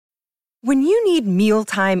When you need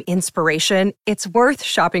mealtime inspiration, it's worth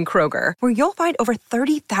shopping Kroger, where you'll find over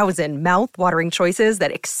 30,000 mouth-watering choices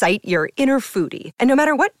that excite your inner foodie. And no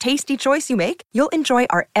matter what tasty choice you make, you'll enjoy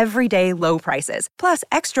our everyday low prices, plus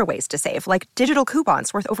extra ways to save, like digital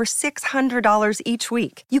coupons worth over $600 each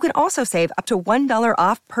week. You can also save up to $1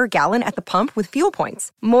 off per gallon at the pump with fuel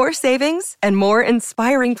points. More savings and more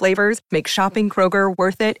inspiring flavors make shopping Kroger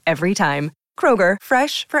worth it every time. Kroger,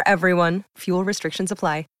 fresh for everyone. Fuel restrictions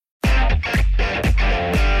apply.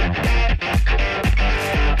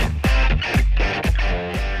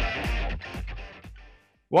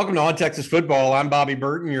 Welcome to On Texas Football. I'm Bobby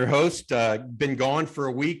Burton, your host. Been gone for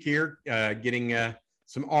a week here, getting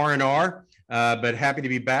some R&R, but happy to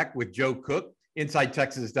be back with Joe Cook,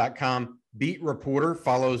 InsideTexas.com beat reporter,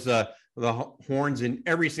 follows the Horns in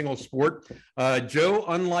every single sport. Joe,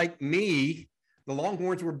 unlike me, the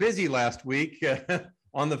Longhorns were busy last week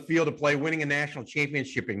on the field of play, winning a national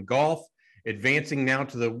championship in golf, advancing now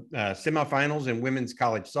to the semifinals in women's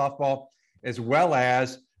college softball, as well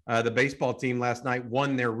as the baseball team last night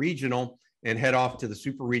won their regional and head off to the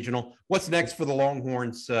super regional. What's next for the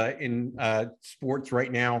Longhorns in sports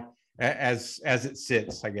right now as it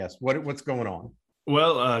sits, I guess? What's going on?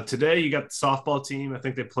 Well, today you got the softball team. I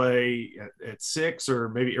think they play at 6 or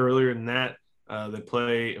maybe earlier than that. They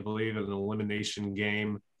play, I believe, an elimination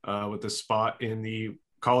game with a spot in the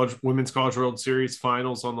Women's College World Series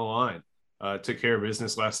finals on the line. Took care of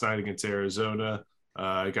business last night against Arizona.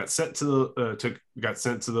 Got sent to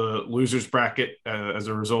the losers bracket as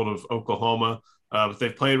a result of Oklahoma, but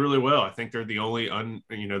they've played really well. I think they're the only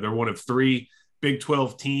they're one of 3 Big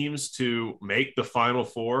 12 teams to make the Final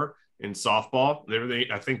Four in softball.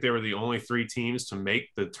 I think they were the only 3 teams to make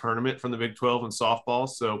the tournament from the Big 12 in softball.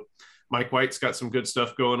 So Mike White's got some good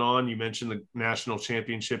stuff going on. You mentioned the national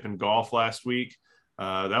championship in golf last week.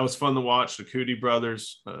 That was fun to watch. The Cootie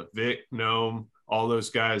brothers, Vic, Noam, all those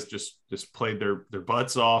guys just played their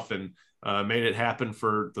butts off and made it happen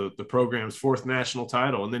for the program's 4th national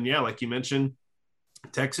title. And then, yeah, like you mentioned,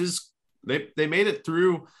 Texas, they made it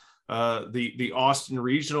through the Austin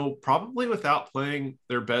regional, probably without playing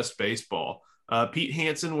their best baseball. Pete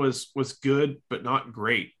Hansen was good, but not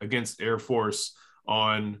great against Air Force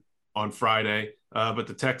on Friday. But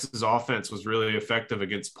the Texas offense was really effective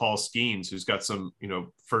against Paul Skeens, who's got some,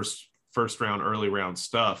 first round, early round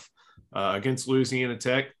stuff. Against Louisiana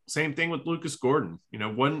Tech, same thing with Lucas Gordon.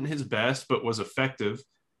 Wasn't his best, but was effective.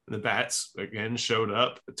 And the bats, again, showed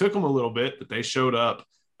up. It took them a little bit, but they showed up.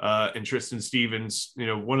 And Tristan Stevens,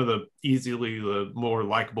 one of the more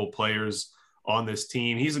likable players on this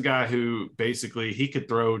team. He's a guy who basically he could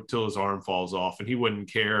throw till his arm falls off, and he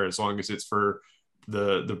wouldn't care as long as it's for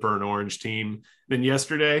the Burnt Orange team. Then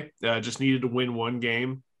yesterday, just needed to win one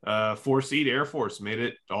game. 4-seed Air Force made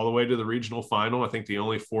it all the way to the regional final. I think the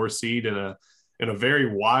only 4-seed in a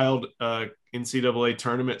very wild NCAA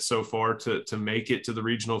tournament so far to make it to the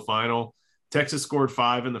regional final. Texas scored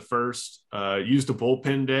 5 in the first, used a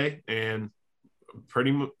bullpen day, and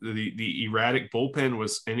pretty much the erratic bullpen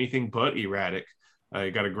was anything but erratic. You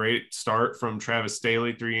got a great start from Travis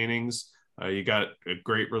Staley, 3 innings. You got a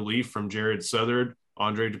great relief from Jared Southard,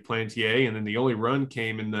 Andre Duplantier, and then the only run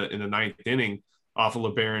came in the 9th inning off of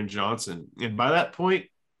LeBaron Johnson. And by that point,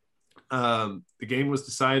 the game was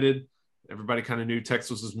decided. Everybody kind of knew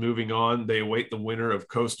Texas was moving on. They await the winner of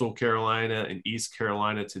Coastal Carolina and East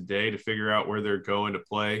Carolina today to figure out where they're going to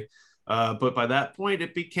play. But by that point,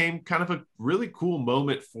 it became kind of a really cool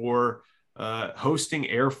moment for hosting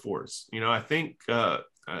Air Force. I think under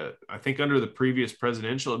the previous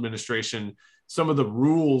presidential administration, some of the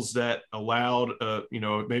rules that allowed,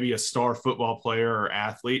 maybe a star football player or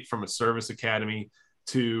athlete from a service academy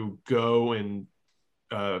to go and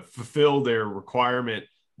fulfill their requirement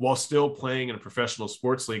while still playing in a professional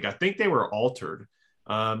sports league, I think they were altered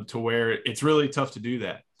to where it's really tough to do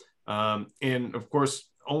that. And of course,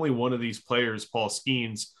 only one of these players, Paul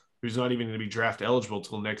Skeens, who's not even going to be draft eligible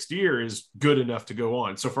till next year, is good enough to go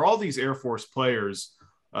on. So for all these Air Force players,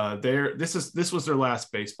 this was their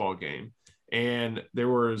last baseball game. And there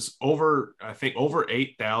was over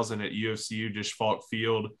 8,000 at UFCU Disch Falk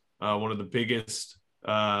Field, one of the biggest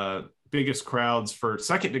crowds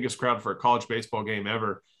second biggest crowd for a college baseball game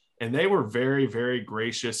ever. And they were very, very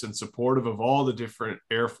gracious and supportive of all the different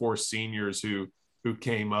Air Force seniors who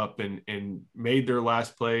came up and made their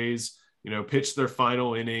last plays, pitched their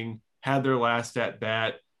final inning, had their last at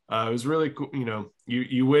bat. It was really cool.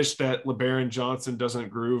 You wish that LeBaron Johnson doesn't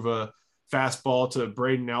groove a fastball to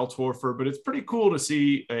Braden Altorfer, but it's pretty cool to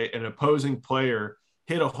see an opposing player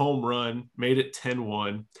hit a home run, made it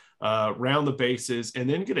 10-1, round the bases, and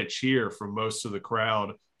then get a cheer from most of the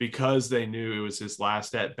crowd because they knew it was his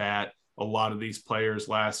last at bat a lot of these players'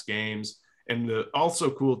 last games. And the also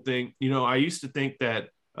cool thing, I used to think that,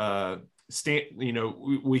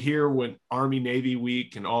 we hear when Army Navy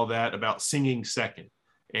week and all that about singing second.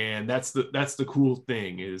 And that's the cool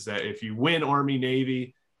thing, is that if you win Army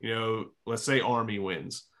Navy, let's say Army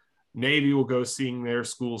wins, Navy will go sing their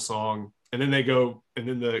school song, and then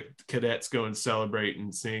the cadets go and celebrate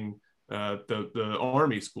and sing the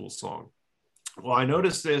Army school song. Well, I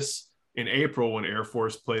noticed this in April when Air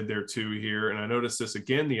Force played there too here, and I noticed this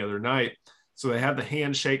again the other night. So they have the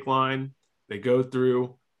handshake line, they go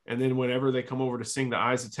through, and then whenever they come over to sing the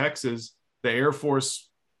Eyes of Texas, the Air Force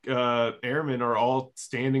airmen are all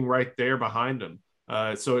standing right there behind them.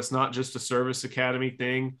 So it's not just a service academy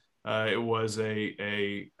thing. It was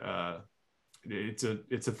it's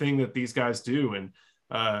a thing that these guys do. And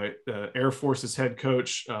the Air Force's head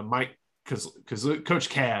coach, Mike, because Coach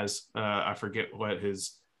Kaz, I forget what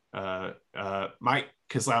his Mike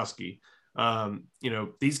Kozlowski.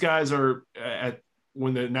 These guys are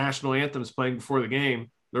when the national anthem is playing before the game,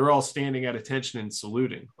 they're all standing at attention and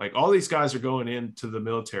saluting. Like, all these guys are going into the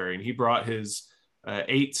military, and he brought his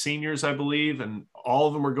 8 seniors, I believe, and all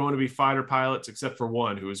of them were going to be fighter pilots except for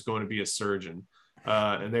one who was going to be a surgeon.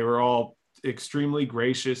 And they were all extremely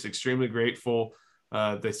gracious, extremely grateful.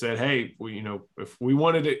 They said, hey, if we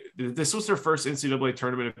wanted it, this was their first NCAA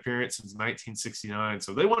tournament appearance since 1969.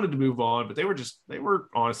 So they wanted to move on, but they were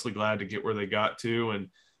honestly glad to get where they got to. And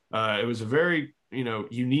it was a very,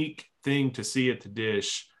 unique thing to see at the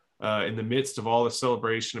Dish in the midst of all the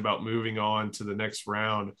celebration about moving on to the next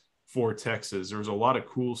round for Texas. There was a lot of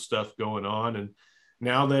cool stuff going on. And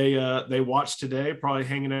now they watch today, probably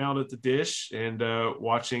hanging out at the Dish and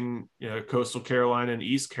watching Coastal Carolina and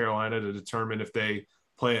East Carolina to determine if they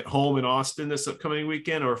play at home in Austin this upcoming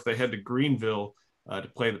weekend or if they head to Greenville to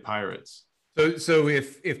play the Pirates. So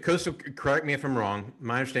if Coastal, correct me if I'm wrong,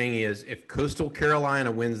 my understanding is if Coastal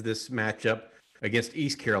Carolina wins this matchup against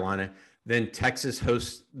East Carolina, then Texas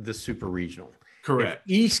hosts the Super Regional. Correct.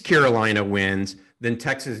 If East Carolina wins, then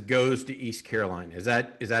Texas goes to East Carolina. Is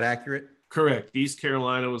that accurate? Correct. East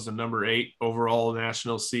Carolina was the number 8 overall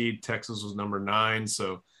national seed. Texas was number 9.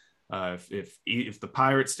 So if the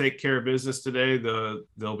Pirates take care of business today,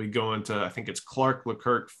 they'll be going to, I think it's Clark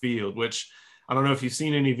LeCurk Field, which I don't know if you've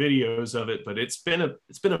seen any videos of it, but it's been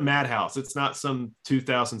a madhouse. It's not some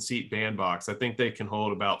 2,000 seat bandbox. I think they can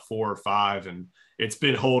hold about 4 or 5, and it's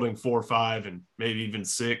been holding 4 or 5 and maybe even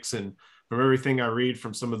 6. And from everything I read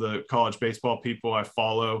from some of the college baseball people I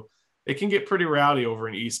follow, it can get pretty rowdy over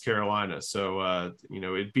in East Carolina. So,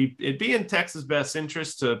 it'd be in Texas' best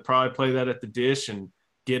interest to probably play that at the Dish and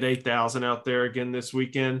get 8,000 out there again this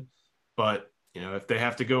weekend. But, if they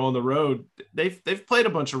have to go on the road, they've played a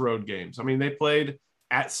bunch of road games. I mean, they played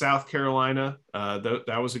at South Carolina.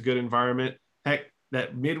 That was a good environment. Heck,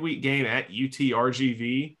 that midweek game at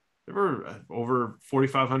UT-RGV, there were over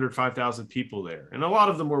 4,500, 5,000 people there. And a lot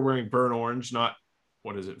of them were wearing burnt orange, not,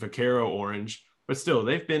 Vaquero orange. But still,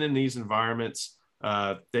 they've been in these environments.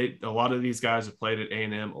 A lot of these guys have played at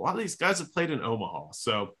A&M. A lot of these guys have played in Omaha.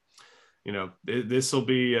 So, this will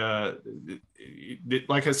be,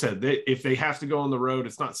 like I said, if they have to go on the road,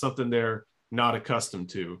 it's not something they're not accustomed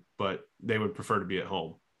to, but they would prefer to be at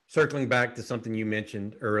home. Circling back to something you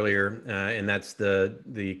mentioned earlier, and that's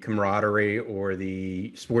the camaraderie or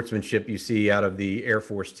the sportsmanship you see out of the Air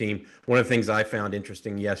Force team. One of the things I found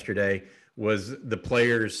interesting yesterday was the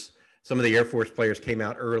players. Some of the Air Force players came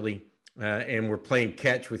out early and were playing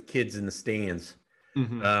catch with kids in the stands.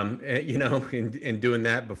 Mm-hmm. And doing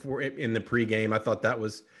that before in the pregame. I thought that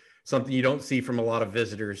was something you don't see from a lot of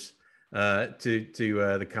visitors to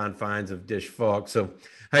the confines of Dish Fog. So,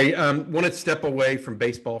 hey, want to step away from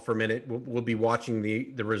baseball for a minute. We'll be watching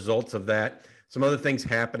the results of that. Some other things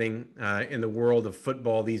happening in the world of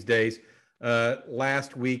football these days.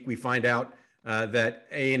 Last week, we find out that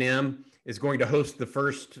A&M is going to host the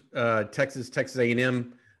first Texas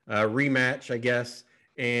A&M rematch, I guess,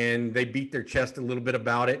 and they beat their chest a little bit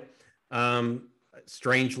about it.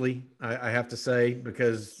 Strangely, I have to say,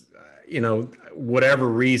 because, whatever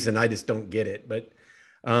reason, I just don't get it. But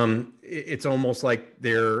it's almost like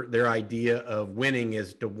their idea of winning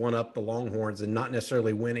is to one-up the Longhorns and not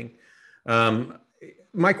necessarily winning.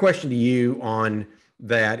 My question to you on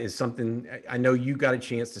that is something I know you got a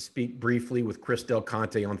chance to speak briefly with Chris Del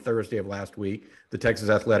Conte on Thursday of last week, the Texas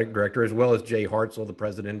athletic director, as well as Jay Hartzell, the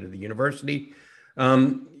president of the university.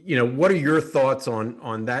 What are your thoughts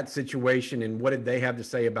on that situation, and what did they have to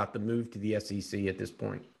say about the move to the SEC at this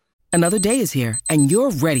point? Another day is here, and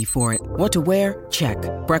you're ready for it. What to wear? Check.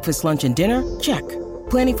 Breakfast, lunch, and dinner? Check.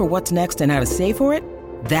 Planning for what's next and how to save for it?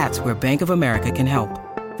 That's where Bank of America can help.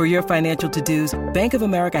 For your financial to-dos, Bank of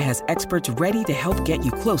America has experts ready to help get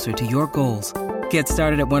you closer to your goals. Get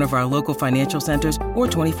started at one of our local financial centers or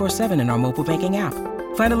 24/7 in our mobile banking app.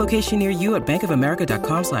 Find a location near you at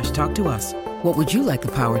bankofamerica.com/talktous. What would you like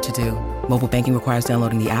the power to do? Mobile banking requires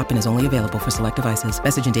downloading the app and is only available for select devices.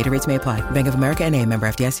 Message and data rates may apply. Bank of America N.A., member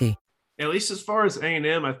FDIC. At least as far as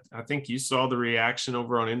A&M, I think you saw the reaction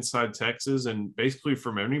over on Inside Texas, and basically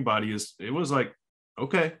from anybody it was like,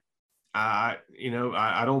 okay, I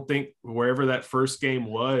don't think wherever that first game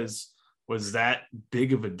was that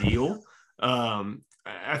big of a deal.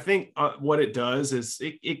 I think what it does is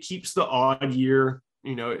it keeps the odd year,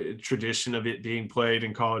 tradition of it being played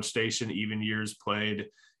in College Station, even years played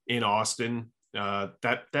in Austin.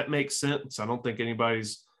 That makes sense. I don't think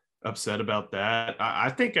anybody's upset about that. I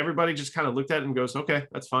think everybody just kind of looked at it and goes, okay,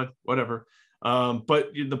 that's fine, whatever. But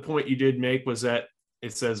the point you did make was that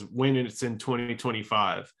it says when it's in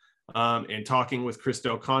 2025. And talking with Chris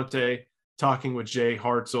Del Conte, talking with Jay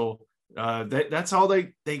Hartzell, that's all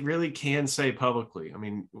they really can say publicly. I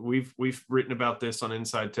mean, we've written about this on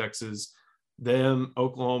Inside Texas.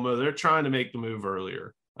 Oklahoma, they're trying to make the move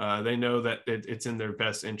earlier. They know that it's in their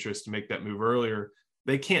best interest to make that move earlier.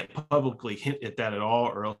 They can't publicly hint at that at all,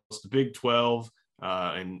 or else the Big 12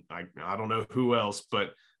 and I don't know who else,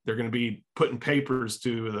 but they're going to be putting papers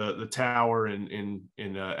to the tower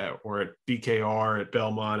or at BKR, at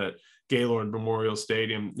Belmont, at Gaylord Memorial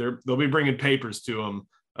Stadium. They'll be bringing papers to them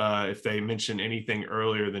if they mention anything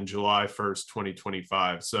earlier than July 1st,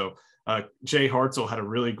 2025. So Jay Hartzell had a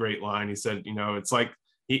really great line. He said, it's like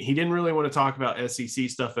he didn't really want to talk about SEC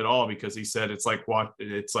stuff at all, because he said it's like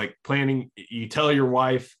planning. You tell your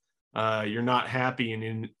wife you're not happy, and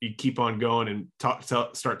then you keep on going and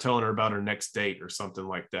start telling her about her next date or something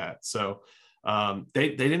like that. So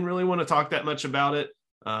they didn't really want to talk that much about it.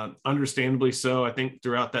 Understandably so. I think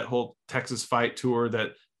throughout that whole Texas Fight tour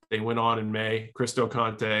that they went on in May, Chris Del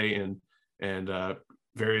Conte and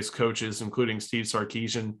various coaches, including Steve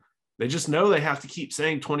Sarkisian, they just know they have to keep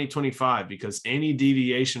saying 2025, because any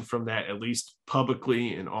deviation from that, at least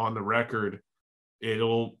publicly and on the record,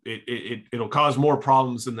 it'll cause more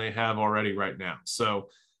problems than they have already right now. So,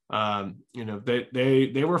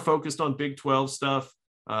 they were focused on Big 12 stuff.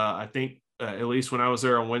 I think at least when I was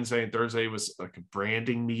there on Wednesday and Thursday, it was like a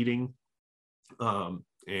branding meeting. And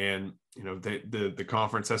the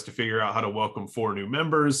conference has to figure out how to welcome 4 new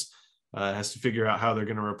members, has to figure out how they're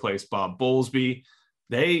going to replace Bob Bowlesby.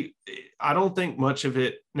 I don't think much of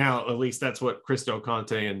it now, at least that's what Chris Del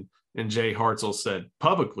Conte and Jay Hartzell said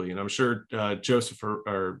publicly. And I'm sure Joseph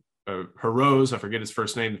Harose, I forget his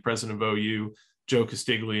first name, the president of OU, Joe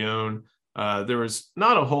Castiglione, there was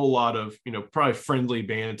not a whole lot of, probably friendly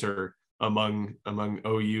banter among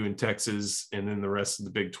OU and Texas and then the rest of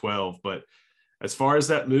the Big 12. But as far as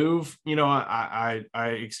that move, I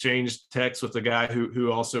exchanged texts with a guy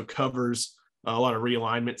who also covers a lot of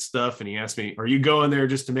realignment stuff. And he asked me, are you going there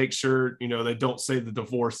just to make sure, they don't say the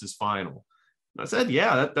divorce is final? And I said,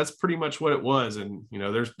 yeah, that's pretty much what it was. And,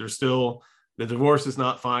 there's still, the divorce is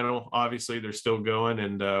not final. Obviously they're still going,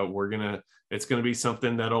 and it's going to be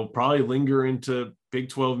something that'll probably linger into Big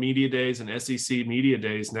 12 media days and SEC media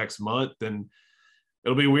days next month. And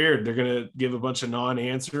it'll be weird. They're going to give a bunch of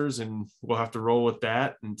non-answers, and we'll have to roll with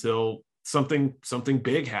that until something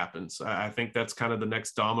big happens. I think that's kind of the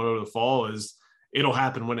next domino to fall. Is it'll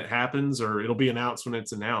happen when it happens, or it'll be announced when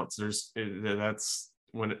it's announced. That's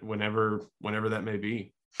whenever that may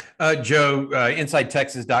be. Joe,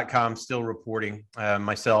 InsideTexas.com still reporting,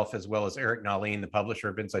 myself as well as Eric Nahlin, the publisher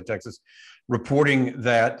of Inside Texas, reporting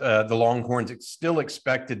that the Longhorns still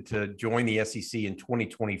expected to join the SEC in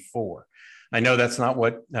 2024. I know that's not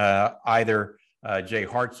what either Jay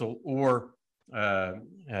Hartzell or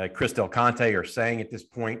Chris Del Conte are saying at this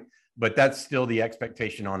point, but that's still the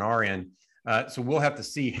expectation on our end. So we'll have to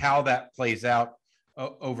see how that plays out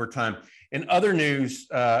over time. In other news,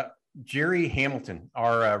 Jerry Hamilton,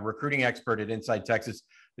 our recruiting expert at Inside Texas,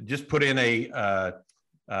 just put in a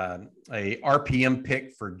RPM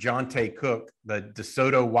pick for Jonte Cook, the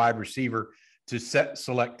DeSoto wide receiver, to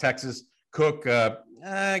select Texas. Cook,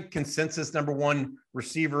 consensus number 1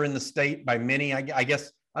 receiver in the state by many. I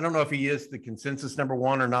guess, I don't know if he is the consensus number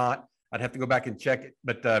 1 or not. I'd have to go back and check it.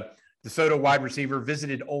 But DeSoto wide receiver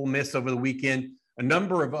visited Ole Miss over the weekend. A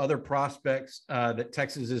number of other prospects that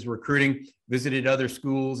Texas is recruiting visited other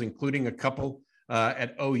schools, including a couple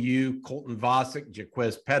at OU, Colton Vosick,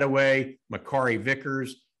 Jaquez Petaway, Makari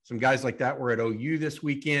Vickers. Some guys like that were at OU this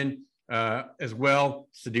weekend as well.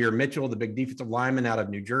 Sadir Mitchell, the big defensive lineman out of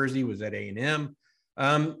New Jersey, was at A&M.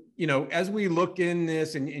 As we look in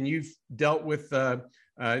this, and you've dealt with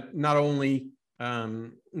not only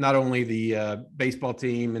not only the baseball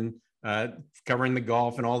team and covering the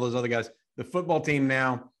golf and all those other guys, the football team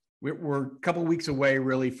now, we're a couple of weeks away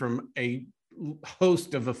really from a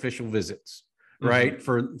host of official visits, right?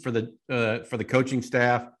 For the coaching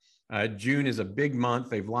staff. June is a big month.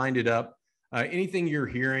 They've lined it up. Anything you're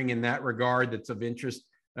hearing in that regard that's of interest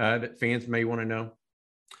that fans may want to know?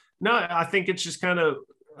 No, I think it's just kind of,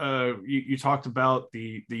 you talked about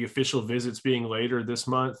the official visits being later this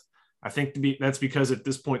month. I think that's because at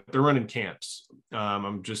this point they're running camps. I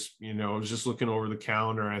was just looking over the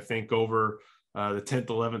calendar, and I think over the 10th,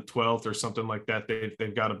 11th, 12th or something like that,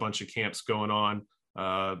 they've got a bunch of camps going on.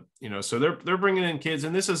 So they're bringing in kids,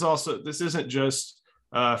 and this isn't just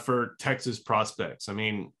for Texas prospects. I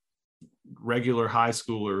mean, regular high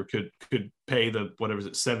schooler could pay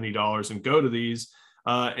 $70 and go to these,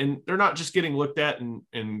 and they're not just getting looked at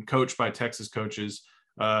and coached by Texas coaches.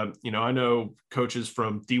 I know coaches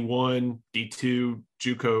from D1, D2,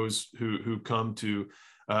 JUCOs who come to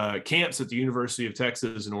camps at the University of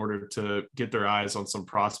Texas in order to get their eyes on some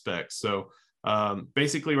prospects. So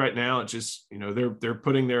basically right now, it's just, they're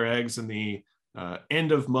putting their eggs in the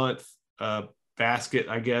end of month basket,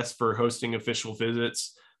 I guess, for hosting official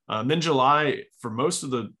visits. Then July, for most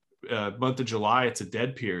of the month of July, it's a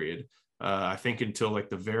dead period. I think until like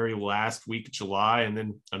the very last week of July, and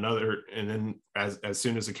then as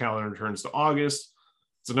soon as the calendar turns to August,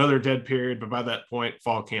 it's another dead period. But by that point,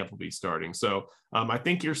 fall camp will be starting. So I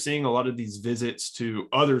think you're seeing a lot of these visits to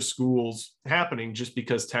other schools happening just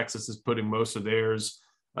because Texas is putting most of their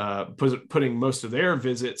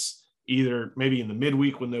visits either maybe in the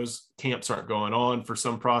midweek when those camps aren't going on for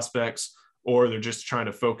some prospects, or they're just trying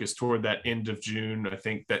to focus toward that end of June. I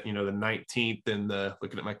think that, the 19th and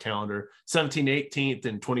looking at my calendar, 17th, 18th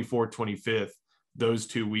and 24th, 25th, those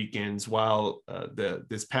 2 weekends, while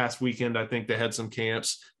this past weekend, I think they had some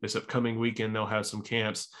camps. This upcoming weekend, they'll have some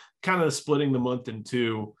camps, kind of splitting the month in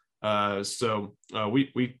two. I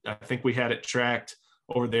think we had it tracked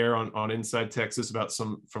over there on Inside Texas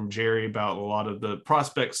from Jerry about a lot of the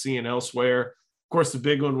prospects seeing elsewhere. Of course, the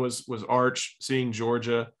big one was Arch seeing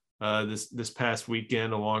Georgia this past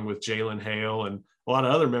weekend, along with Jalen Hale and a lot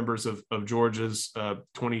of other members of Georgia's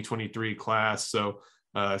 2023 class. So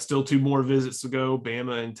still 2 more visits to go,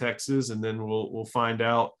 Bama and Texas, and then we'll find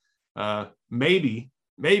out maybe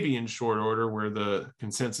in short order where the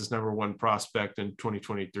consensus number 1 prospect in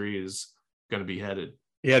 2023 is going to be headed.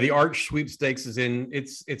 Yeah, the Arch sweepstakes is in.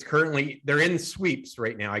 It's currently, they're in sweeps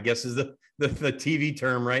right now, I guess is the TV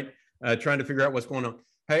term, right? Trying to figure out what's going on.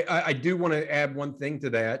 Hey, I do want to add one thing to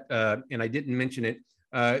that, and I didn't mention it.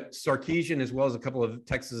 Sarkisian, as well as a couple of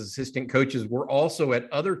Texas assistant coaches, were also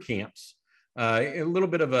at other camps. A little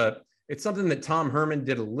bit of it's something that Tom Herman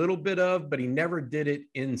did a little bit of, but he never did it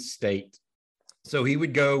in state. So he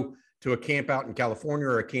would go to a camp out in California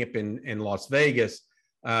or a camp in Las Vegas.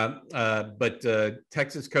 But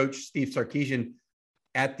Texas coach Steve Sarkisian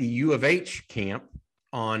at the U of H camp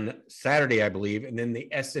on Saturday, I believe, and then the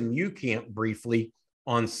SMU camp briefly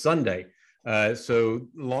on Sunday. So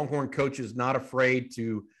Longhorn coach is not afraid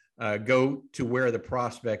to go to where the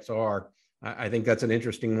prospects are. I think that's an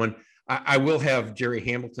interesting one. I will have Jerry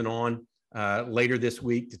Hamilton on later this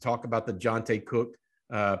week to talk about the Jonte Cook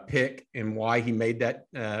pick and why he made that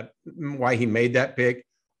pick.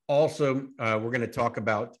 Also, we're going to talk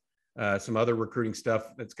about some other recruiting stuff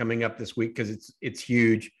that's coming up this week because it's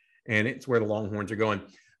huge and it's where the Longhorns are going.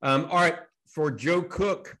 All right, for Joe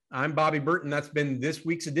Cook, I'm Bobby Burton. That's been this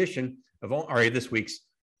week's edition of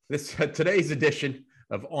today's edition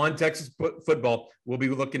of On Texas Football. We'll be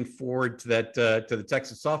looking forward to that to the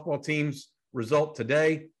Texas softball team's result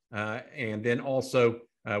today, and then also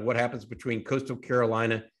what happens between Coastal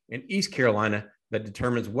Carolina and East Carolina that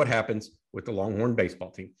determines what happens with the Longhorn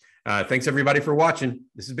baseball team. Thanks, everybody, for watching.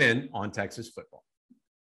 This has been On Texas Football.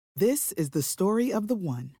 This is the story of the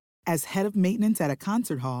one. As head of maintenance at a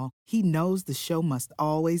concert hall, he knows the show must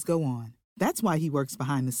always go on. That's why he works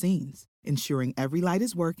behind the scenes, ensuring every light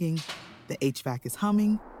is working, the HVAC is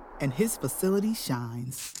humming, and his facility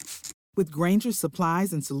shines. With Grainger's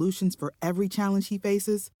supplies and solutions for every challenge he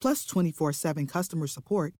faces, plus 24/7 customer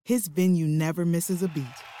support, his venue never misses a beat.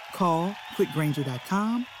 Call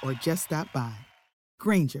quickgrainger.com or just stop by.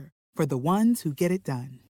 Grainger, for the ones who get it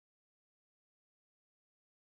done.